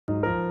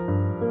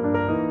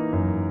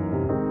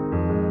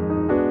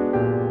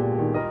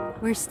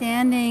We're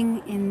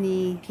standing in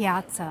the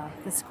piazza,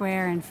 the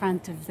square in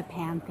front of the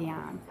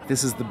Pantheon.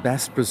 This is the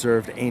best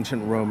preserved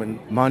ancient Roman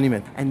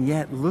monument. And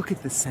yet, look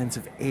at the sense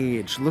of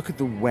age. Look at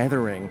the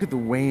weathering. Look at the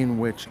way in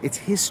which its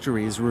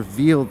history is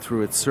revealed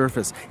through its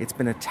surface. It's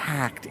been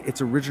attacked.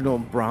 Its original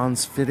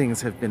bronze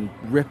fittings have been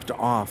ripped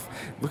off.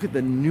 Look at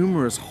the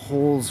numerous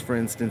holes, for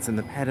instance, in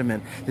the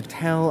pediment that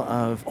tell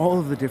of all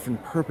of the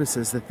different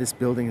purposes that this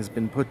building has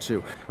been put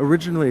to.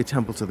 Originally a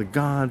temple to the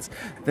gods,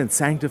 then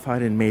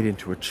sanctified and made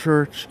into a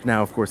church.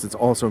 Now, of course, it's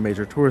also a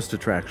major tourist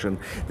attraction.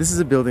 This is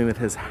a building that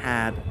has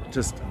had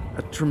just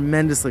a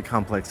tremendously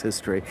complex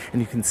history, and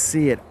you can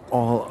see it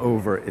all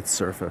over its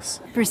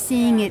surface. We're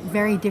seeing it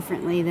very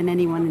differently than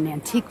anyone in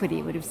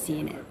antiquity would have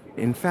seen it.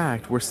 In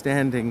fact, we're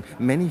standing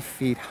many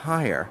feet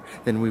higher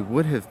than we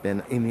would have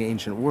been in the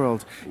ancient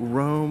world.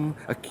 Rome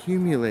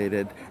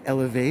accumulated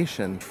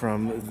elevation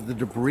from the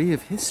debris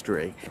of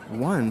history.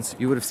 Once,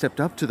 you would have stepped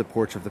up to the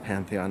porch of the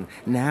Pantheon.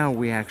 Now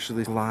we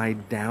actually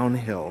glide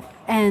downhill.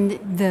 And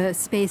the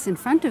space in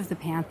front of the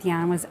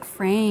Pantheon was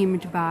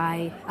framed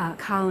by a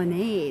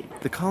colonnade.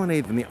 The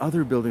colonnade and the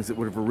other buildings that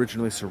would have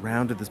originally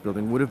surrounded this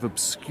building would have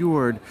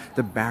obscured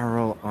the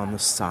barrel on the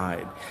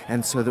side.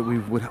 And so that we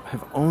would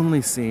have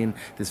only seen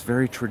this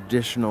very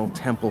traditional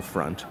temple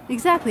front.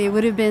 Exactly. It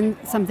would have been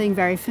something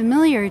very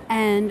familiar.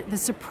 And the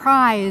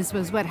surprise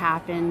was what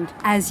happened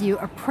as you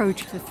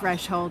approached the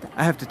threshold.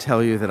 I have to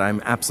tell you that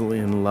I'm absolutely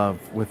in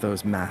love with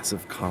those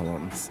massive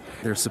columns.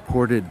 They're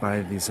supported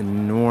by these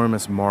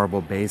enormous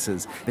marble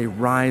bases. They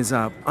rise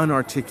up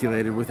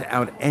unarticulated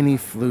without any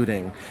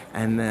fluting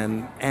and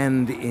then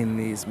end in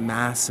these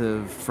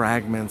massive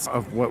fragments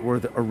of what were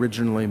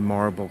originally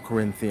marble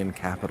Corinthian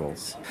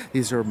capitals.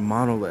 These are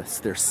monoliths.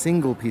 They're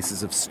single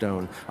pieces of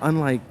stone.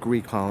 Unlike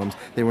Greek columns,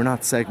 they were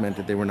not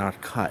segmented, they were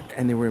not cut,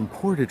 and they were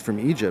imported from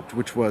Egypt,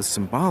 which was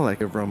symbolic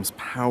of Rome's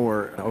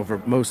power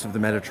over most of the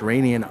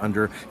Mediterranean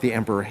under the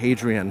Emperor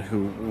Hadrian,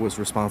 who was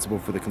responsible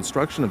for the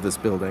construction of this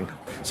building.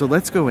 So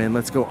let's go in,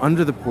 let's go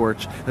under the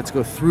porch, let's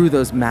go through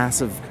those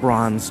massive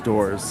bronze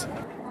doors.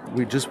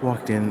 We just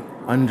walked in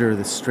under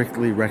the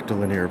strictly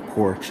rectilinear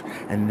porch,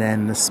 and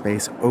then the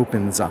space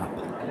opens up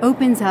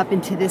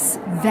into this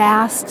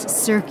vast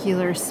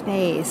circular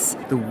space.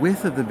 The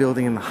width of the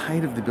building and the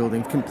height of the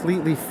building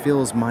completely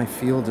fills my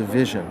field of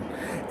vision.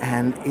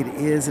 And it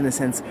is, in a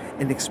sense,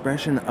 an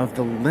expression of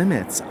the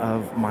limits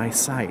of my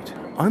sight.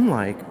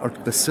 Unlike a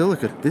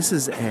basilica, this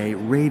is a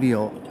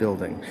radial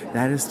building.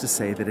 That is to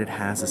say that it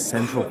has a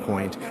central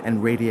point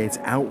and radiates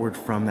outward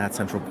from that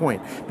central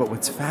point. But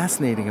what's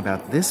fascinating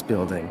about this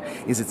building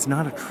is it's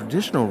not a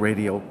traditional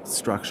radial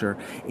structure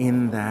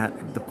in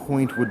that the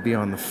point would be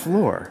on the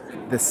floor.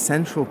 The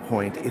central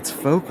point, its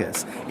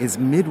focus, is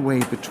midway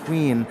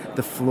between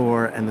the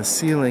floor and the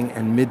ceiling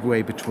and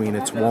midway between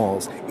its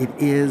walls. It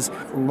is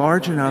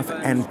large enough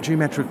and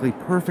geometrically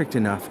perfect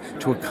enough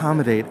to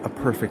accommodate a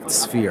perfect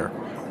sphere.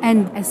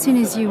 And as soon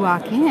as you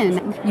walk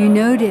in, you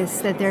notice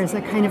that there's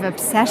a kind of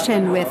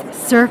obsession with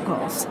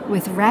circles,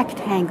 with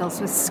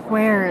rectangles, with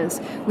squares,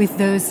 with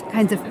those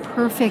kinds of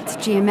perfect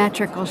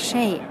geometrical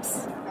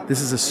shapes. This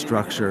is a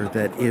structure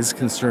that is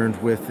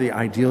concerned with the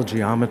ideal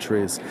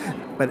geometries,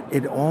 but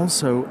it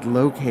also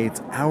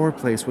locates our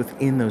place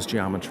within those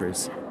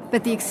geometries.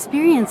 But the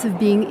experience of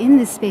being in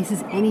this space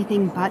is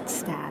anything but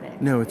static.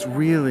 No, it's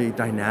really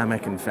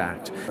dynamic, in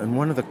fact. And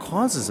one of the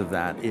causes of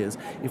that is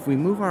if we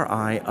move our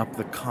eye up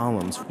the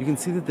columns, you can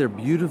see that they're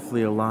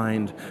beautifully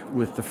aligned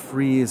with the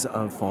frieze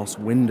of false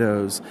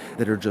windows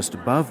that are just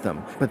above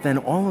them. But then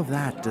all of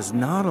that does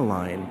not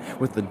align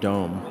with the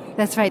dome.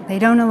 That's right. They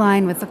don't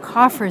align with the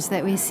coffers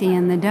that we see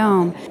in the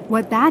dome.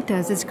 What that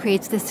does is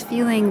creates this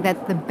feeling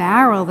that the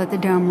barrel that the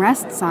dome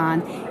rests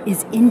on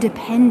is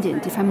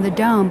independent from the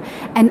dome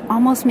and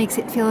almost makes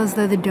it feel as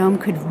though the dome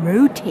could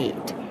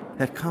rotate.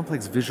 That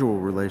complex visual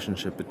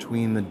relationship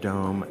between the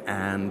dome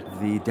and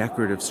the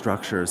decorative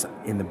structures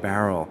in the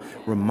barrel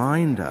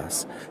remind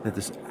us that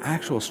this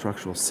actual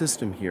structural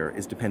system here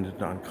is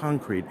dependent on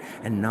concrete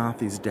and not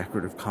these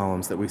decorative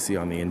columns that we see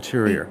on the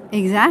interior.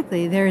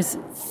 Exactly. There's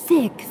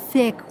thick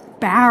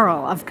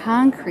barrel of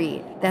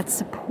concrete that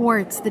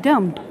supports the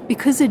dome.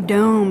 Because a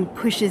dome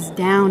pushes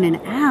down and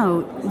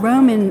out,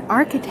 Roman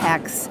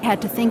architects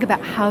had to think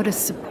about how to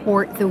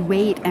support the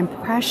weight and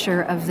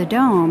pressure of the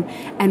dome.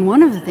 And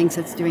one of the things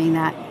that's doing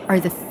that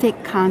are the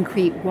thick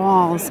concrete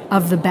walls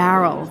of the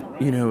barrel.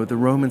 You know, the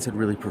Romans had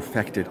really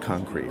perfected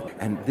concrete,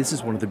 and this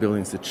is one of the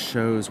buildings that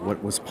shows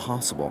what was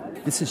possible.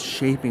 This is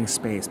shaping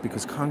space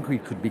because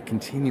concrete could be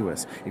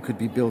continuous. It could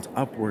be built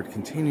upward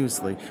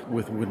continuously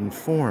with wooden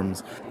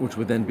forms, which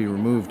would then be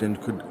removed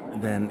and could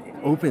then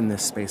open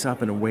this space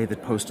up in a way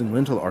that post and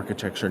lintel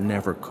architecture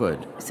never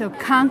could. So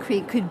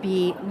concrete could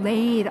be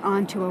laid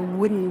onto a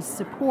wooden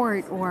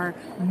support or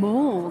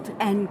mold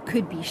and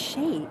could be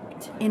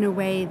shaped in a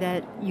way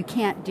that you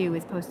can't do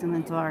with post and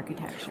lintel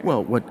architecture.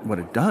 Well, what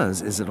it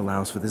does is it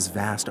allows for this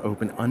vast,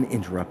 open,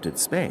 uninterrupted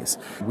space.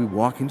 We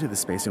walk into the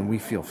space and we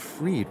feel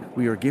freed.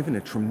 We are given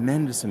a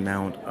tremendous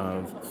amount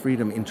of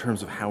freedom in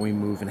terms of how we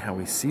move and how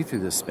we see through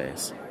this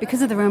space.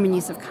 Because of the Roman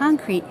use of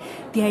concrete,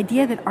 the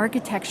idea that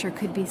architecture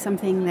could be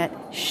something that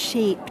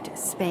shaped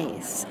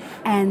space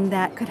and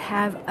that could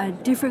have a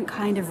different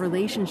kind of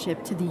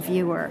relationship to the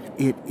viewer.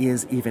 It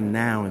is, even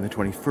now in the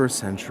 21st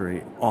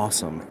century,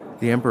 awesome.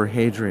 The Emperor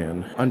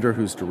Hadrian, under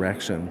whose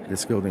direction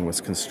this building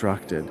was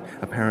constructed,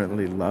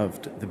 apparently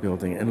loved the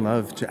building and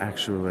loved to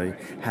actually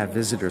have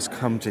visitors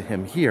come to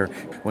him here.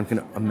 One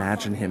can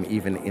imagine him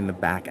even in the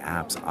back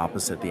apse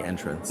opposite the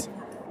entrance.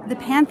 The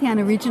Pantheon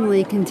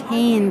originally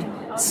contained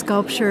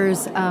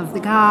sculptures of the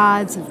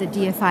gods, of the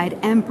deified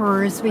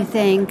emperors, we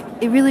think.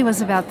 It really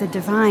was about the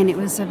divine. It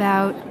was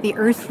about the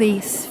earthly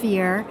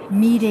sphere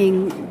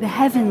meeting the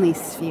heavenly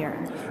sphere.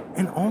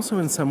 And also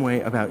in some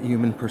way about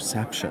human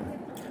perception.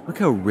 Look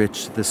how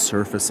rich the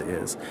surface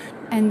is.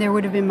 And there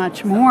would have been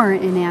much more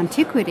in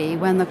antiquity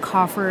when the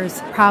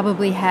coffers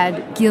probably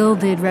had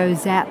gilded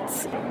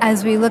rosettes.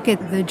 As we look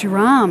at the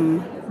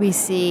drum, we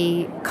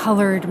see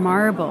colored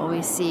marble,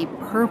 we see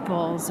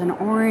purples and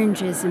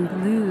oranges and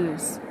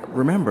blues.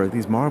 Remember,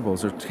 these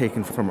marbles are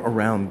taken from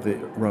around the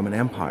Roman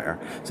Empire.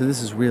 So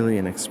this is really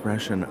an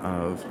expression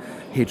of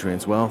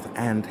Hadrian's wealth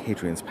and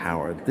Hadrian's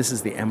power. This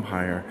is the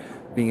empire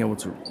being able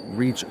to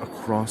reach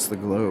across the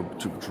globe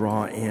to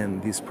draw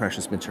in these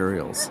precious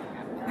materials.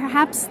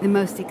 Perhaps the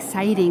most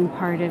exciting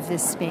part of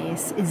this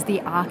space is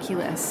the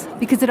oculus,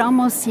 because it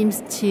almost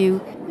seems to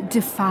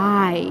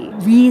defy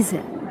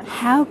reason.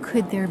 How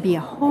could there be a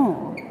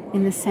hole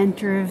in the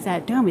center of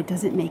that dome? It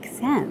doesn't make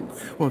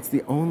sense. Well, it's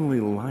the only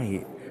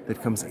light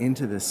that comes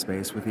into this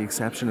space, with the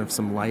exception of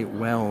some light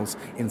wells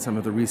in some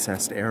of the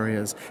recessed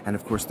areas, and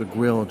of course the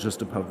grill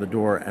just above the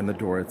door and the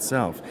door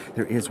itself.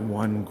 There is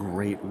one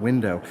great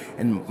window,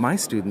 and my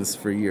students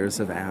for years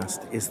have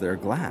asked, is there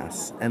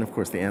glass? And of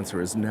course the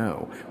answer is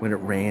no. When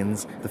it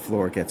rains, the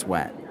floor gets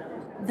wet.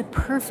 The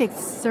perfect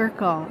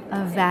circle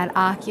of that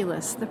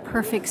oculus, the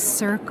perfect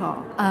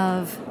circle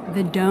of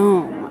the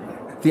dome.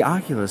 The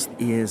oculus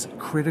is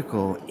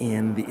critical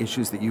in the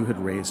issues that you had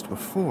raised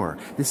before.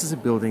 This is a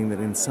building that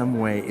in some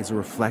way is a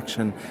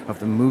reflection of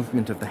the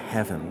movement of the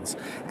heavens.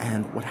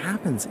 And what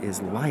happens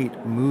is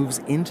light moves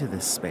into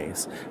this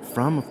space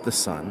from the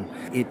sun.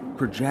 It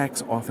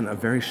projects often a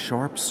very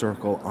sharp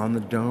circle on the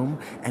dome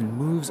and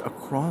moves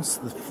across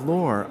the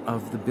floor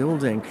of the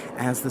building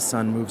as the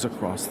sun moves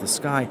across the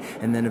sky,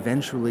 and then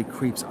eventually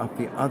creeps up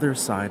the other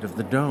side of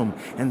the dome.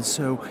 And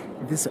so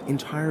this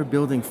entire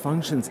building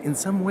functions in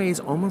some ways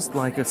almost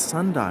like a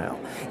sundial.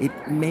 It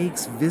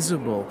makes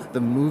visible the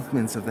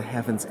movements of the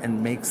heavens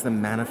and makes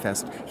them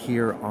manifest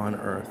here on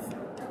Earth.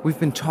 We've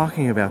been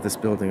talking about this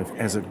building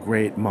as a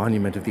great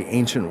monument of the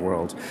ancient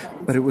world,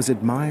 but it was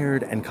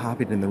admired and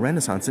copied in the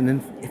Renaissance, and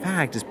in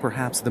fact is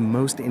perhaps the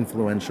most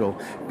influential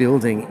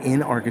building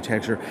in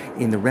architecture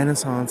in the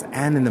Renaissance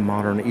and in the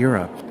modern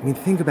era. I mean,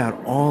 think about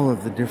all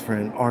of the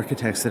different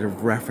architects that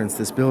have referenced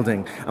this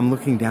building. I'm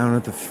looking down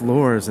at the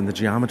floors and the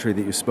geometry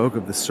that you spoke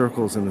of, the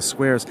circles and the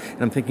squares,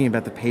 and I'm thinking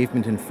about the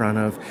pavement in front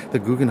of the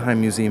Guggenheim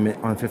Museum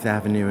on Fifth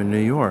Avenue in New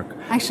York.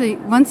 Actually,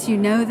 once you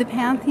know the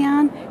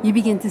Pantheon, you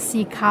begin to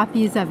see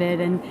copies of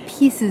it and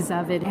pieces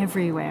of it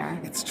everywhere.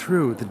 It's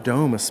true. The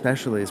dome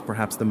especially is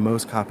perhaps the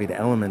most copied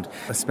element,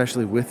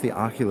 especially with the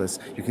oculus.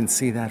 You can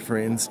see that, for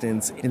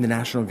instance, in the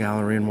National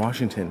Gallery in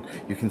Washington.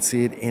 You can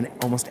see it in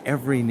almost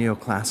every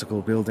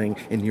neoclassical building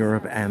in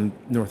Europe and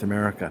North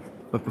America.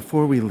 But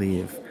before we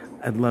leave,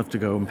 I'd love to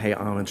go and pay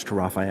homage to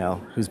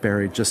Raphael, who's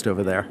buried just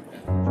over there.